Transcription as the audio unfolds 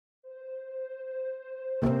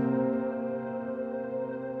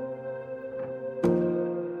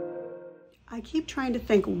I keep trying to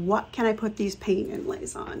think, what can I put these paint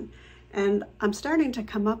inlays on? And I'm starting to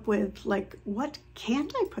come up with, like, what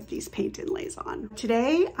can't I put these paint inlays on?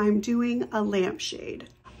 Today, I'm doing a lampshade.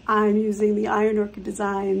 I'm using the Iron Orchid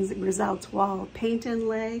Designs Results Wall paint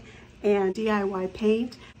inlay and DIY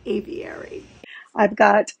paint aviary. I've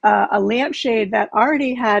got a lampshade that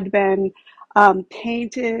already had been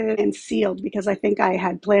painted and sealed because I think I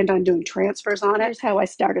had planned on doing transfers on it. Here's how I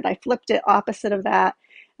started. I flipped it opposite of that,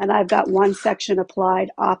 and I've got one section applied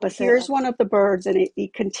opposite. Here's one of the birds, and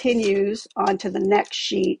it continues onto the next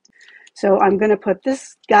sheet. So I'm going to put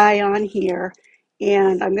this guy on here,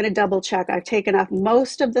 and I'm going to double check. I've taken off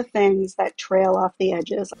most of the things that trail off the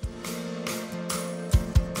edges.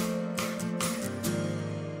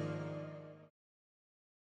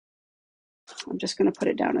 I'm just going to put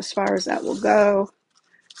it down as far as that will go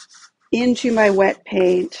into my wet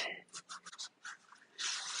paint.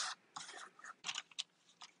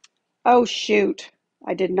 Oh, shoot.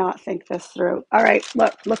 I did not think this through. All right,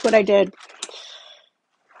 look what I did.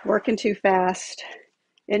 Working too fast.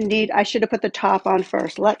 Indeed, I should have put the top on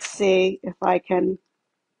first. Let's see if I can.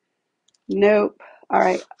 Nope. All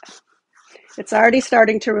right. It's already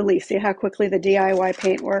starting to release. See how quickly the DIY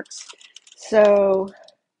paint works? So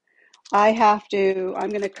I'm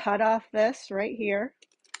going to cut off this right here.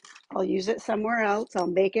 I'll use it somewhere else. I'll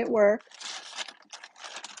make it work.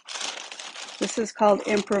 This is called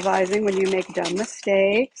improvising when you make dumb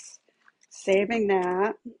mistakes. Saving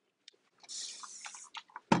that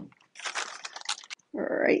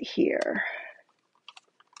right here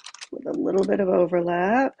with a little bit of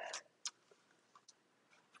overlap.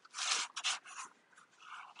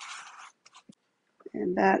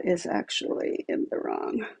 And that is actually in the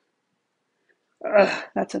wrong,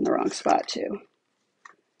 that's in the wrong spot too.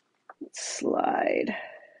 Let's slide.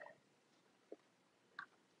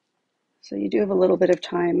 So you do have a little bit of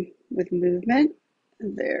time with movement.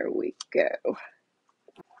 There we go.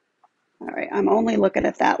 All right, I'm only looking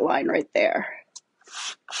at that line right there.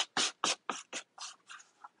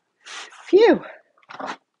 Phew.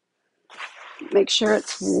 Make sure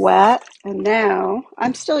it's wet. And now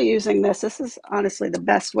I'm still using this. This is honestly the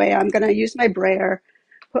best way. I'm going to use my brayer,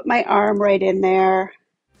 put my arm right in there.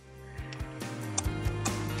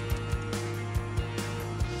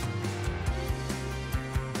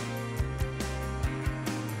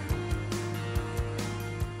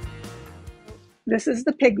 This is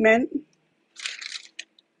the pigment.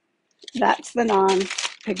 That's the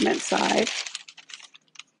non-pigment side.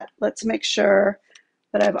 Let's make sure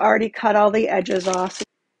that I've already cut all the edges off.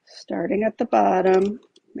 Starting at the bottom,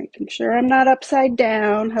 making sure I'm not upside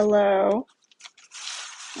down. Hello.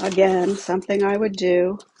 Again, something I would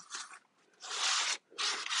do.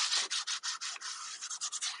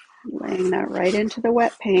 Laying that right into the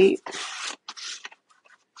wet paint.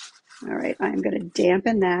 All right, I'm going to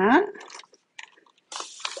dampen that.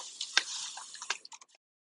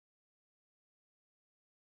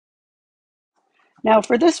 Now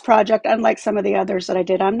for this project, unlike some of the others that I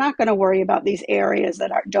did, I'm not going to worry about these areas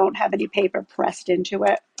that don't have any paper pressed into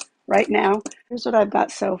it right now. Here's what I've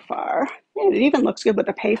got so far. And it even looks good with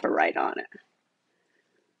the paper right on it.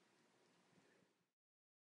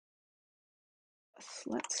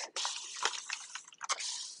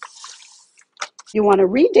 You want to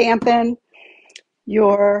redampen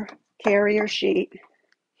your carrier sheet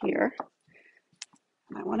here.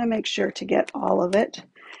 I want to make sure to get all of it.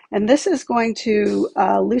 And this is going to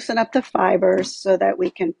loosen up the fibers so that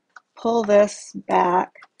we can pull this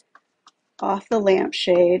back off the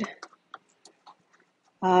lampshade.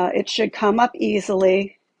 It should come up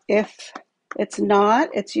easily. If it's not,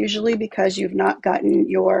 it's usually because you've not gotten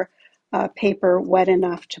your paper wet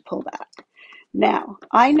enough to pull back. Now,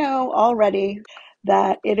 I know already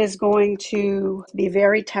that it is going to be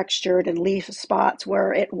very textured and leave spots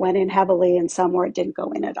where it went in heavily and some where it didn't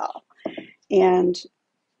go in at all. And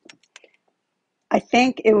I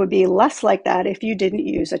think it would be less like that if you didn't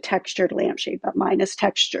use a textured lampshade, but mine is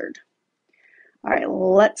textured. All right,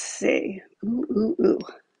 let's see. Ooh, ooh, ooh.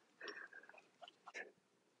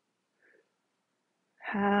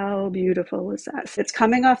 How beautiful is that? It's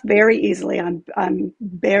coming off very easily. I'm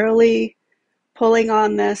barely pulling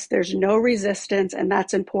on this. There's no resistance, and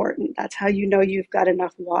that's important. That's how you know you've got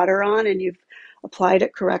enough water on and you've applied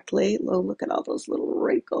it correctly. Oh, look at all those little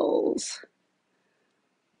wrinkles.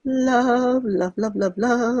 Love, love, love, love,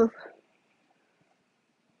 love.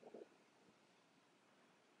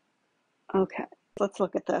 Okay, let's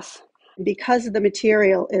look at this. Because the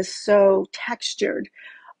material is so textured,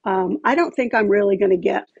 I don't think I'm really going to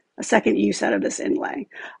get a second use out of this inlay.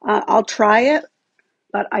 I'll try it,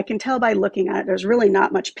 but I can tell by looking at it, there's really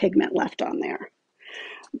not much pigment left on there.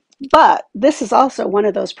 But this is also one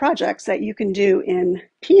of those projects that you can do in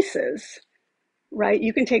pieces, right?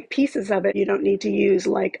 You can take pieces of it. You don't need to use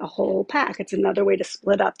like a whole pack. It's another way to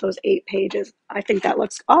split up those 8 pages. I think that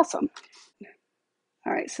looks awesome.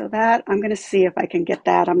 All right, so that, I'm going to see if I can get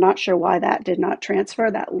that. I'm not sure why that did not transfer,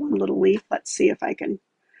 that one little leaf. Let's see if I can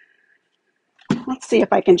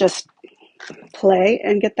just play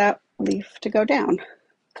and get that leaf to go down.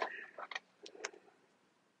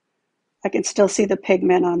 I can still see the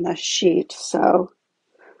pigment on the sheet, so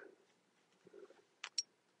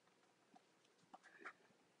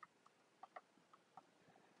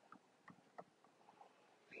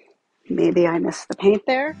maybe I missed the paint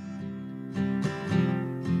there.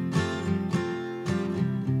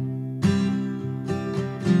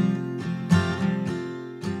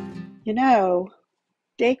 You know,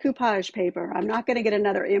 decoupage paper, I'm not going to get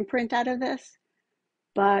another imprint out of this,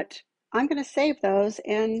 but I'm going to save those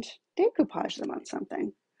and decoupage them on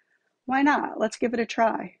something. Why not? Let's give it a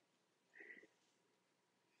try.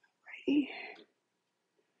 Ready?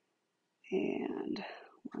 And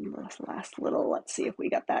one last little, let's see if we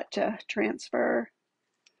got that to transfer.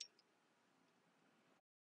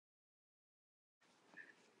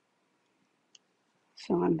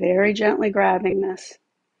 So I'm very gently grabbing this.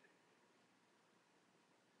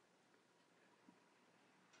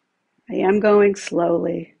 I am going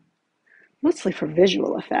slowly, mostly for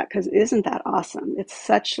visual effect, because isn't that awesome? It's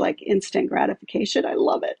such like instant gratification. I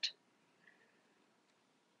love it.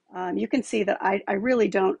 You can see that I really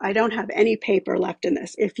don't have any paper left in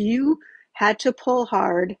this. If you had to pull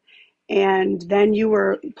hard and then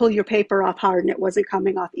you pull your paper off hard and it wasn't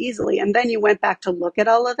coming off easily, and then you went back to look at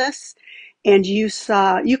all of this and you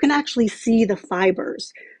can actually see the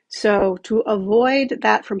fibers. So to avoid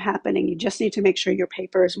that from happening, you just need to make sure your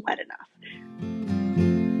paper is wet enough.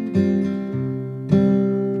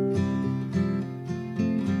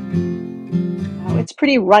 It's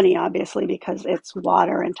pretty runny, obviously, because it's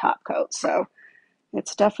water and top coat, so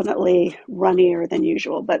it's definitely runnier than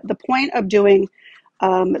usual. But the point of doing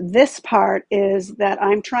this part is that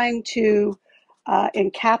I'm trying to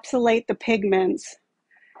encapsulate the pigments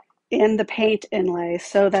in the paint inlay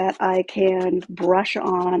so that I can brush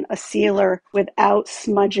on a sealer without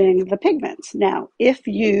smudging the pigments. Now, if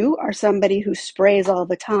you are somebody who sprays all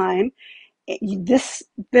the time, this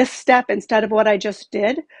step, instead of what I just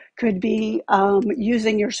did, could be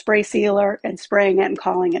using your spray sealer and spraying it and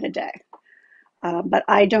calling it a day. But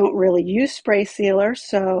I don't really use spray sealer,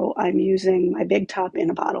 so I'm using my big top in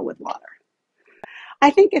a bottle with water. I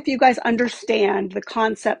think if you guys understand the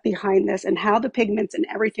concept behind this and how the pigments and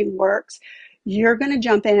everything works, you're going to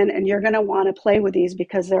jump in and you're going to want to play with these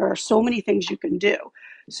because there are so many things you can do.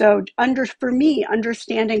 So for me,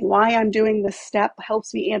 understanding why I'm doing this step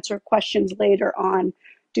helps me answer questions later on.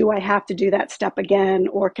 Do I have to do that step again,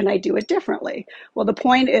 or can I do it differently? Well, the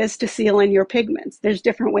point is to seal in your pigments. There's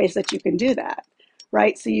different ways that you can do that,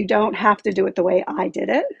 right? So you don't have to do it the way I did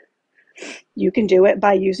it. You can do it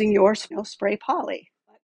by using your spray poly.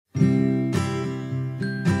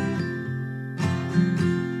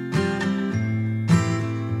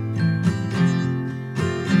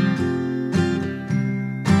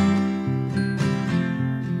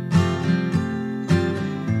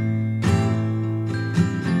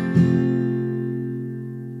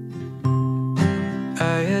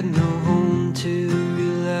 I had no home to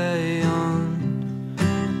rely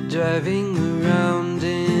on, driving around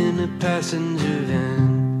in a passenger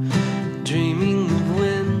van, dreaming of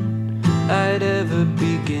when I'd ever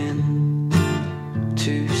begin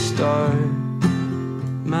to start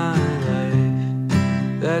my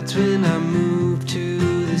life. That's when I moved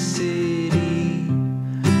to the city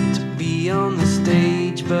to be on the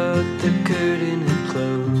stage, but the curtain had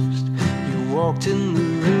closed. You walked in the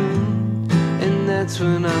room, and that's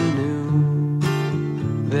when I knew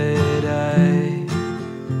that I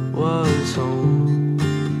was home,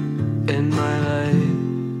 and my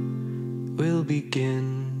life will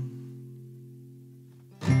begin.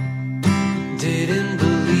 Didn't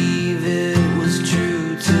believe it was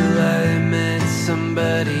true till I met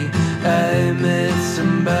somebody. I met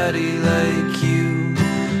somebody like you.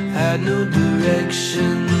 Had no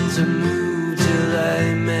direction to move till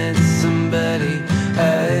I met somebody.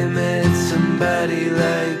 I met somebody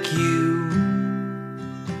like you.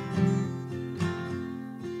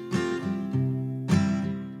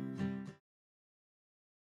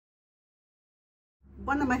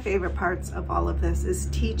 One of my favorite parts of all of this is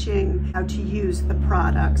teaching how to use the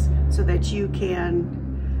products so that you can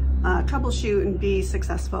troubleshoot and be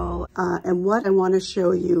successful. And what I want to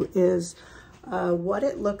show you is what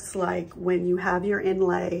it looks like when you have your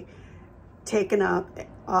inlay taken up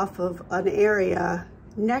off of an area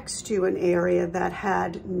next to an area that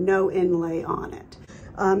had no inlay on it.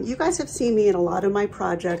 You guys have seen me in a lot of my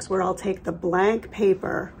projects where I'll take the blank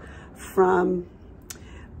paper from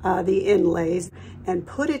the inlays and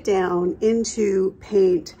put it down into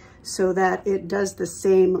paint so that it does the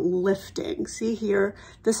same lifting. See here,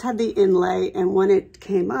 this had the inlay, and when it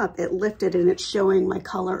came up, it lifted and it's showing my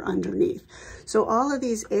color underneath. So all of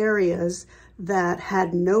these areas that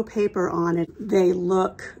had no paper on it, they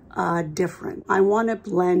look different. I want to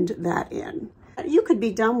blend that in. You could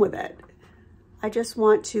be done with it. I just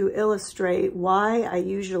want to illustrate why I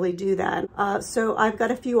usually do that. So I've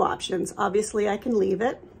got a few options. Obviously, I can leave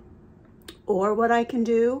it, or what I can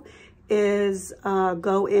do is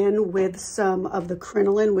go in with some of the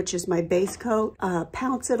crinoline, which is my base coat,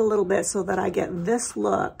 pounce it a little bit so that I get this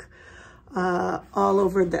look all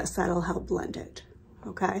over this. That'll help blend it,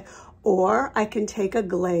 okay? Or I can take a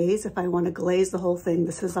glaze if I want to glaze the whole thing.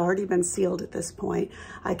 This has already been sealed at this point.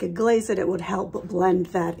 I could glaze it, it would help blend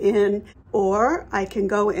that in. Or I can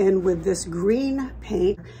go in with this green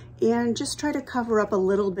paint and just try to cover up a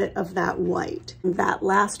little bit of that white. That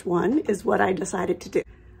last one is what I decided to do.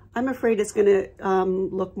 I'm afraid it's gonna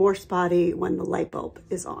look more spotty when the light bulb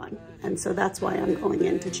is on. And so that's why I'm going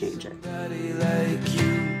in to change it.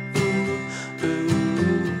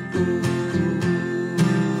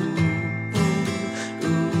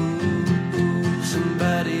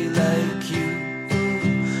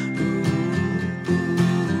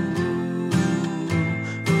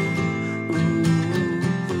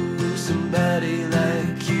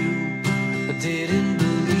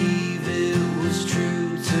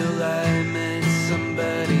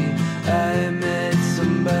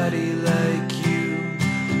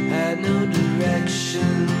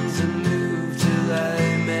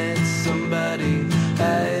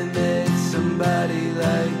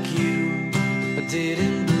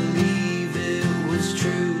 Didn't believe it was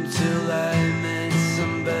true till I met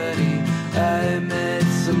somebody. I met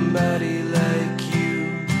somebody like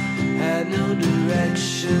you. Had no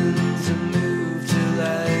direction to move till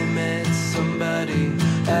I met somebody.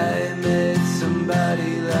 I met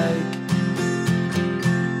somebody like you.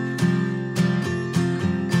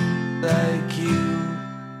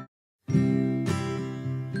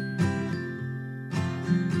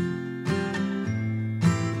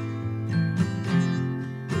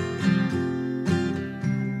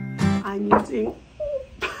 I'm using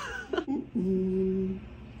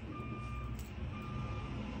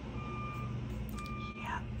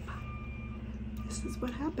Yep. This is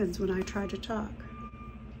what happens when I try to talk.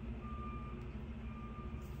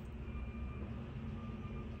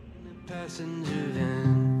 In a passenger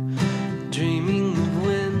van, dreaming of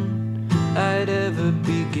when I'd ever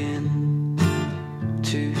begin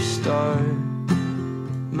to start.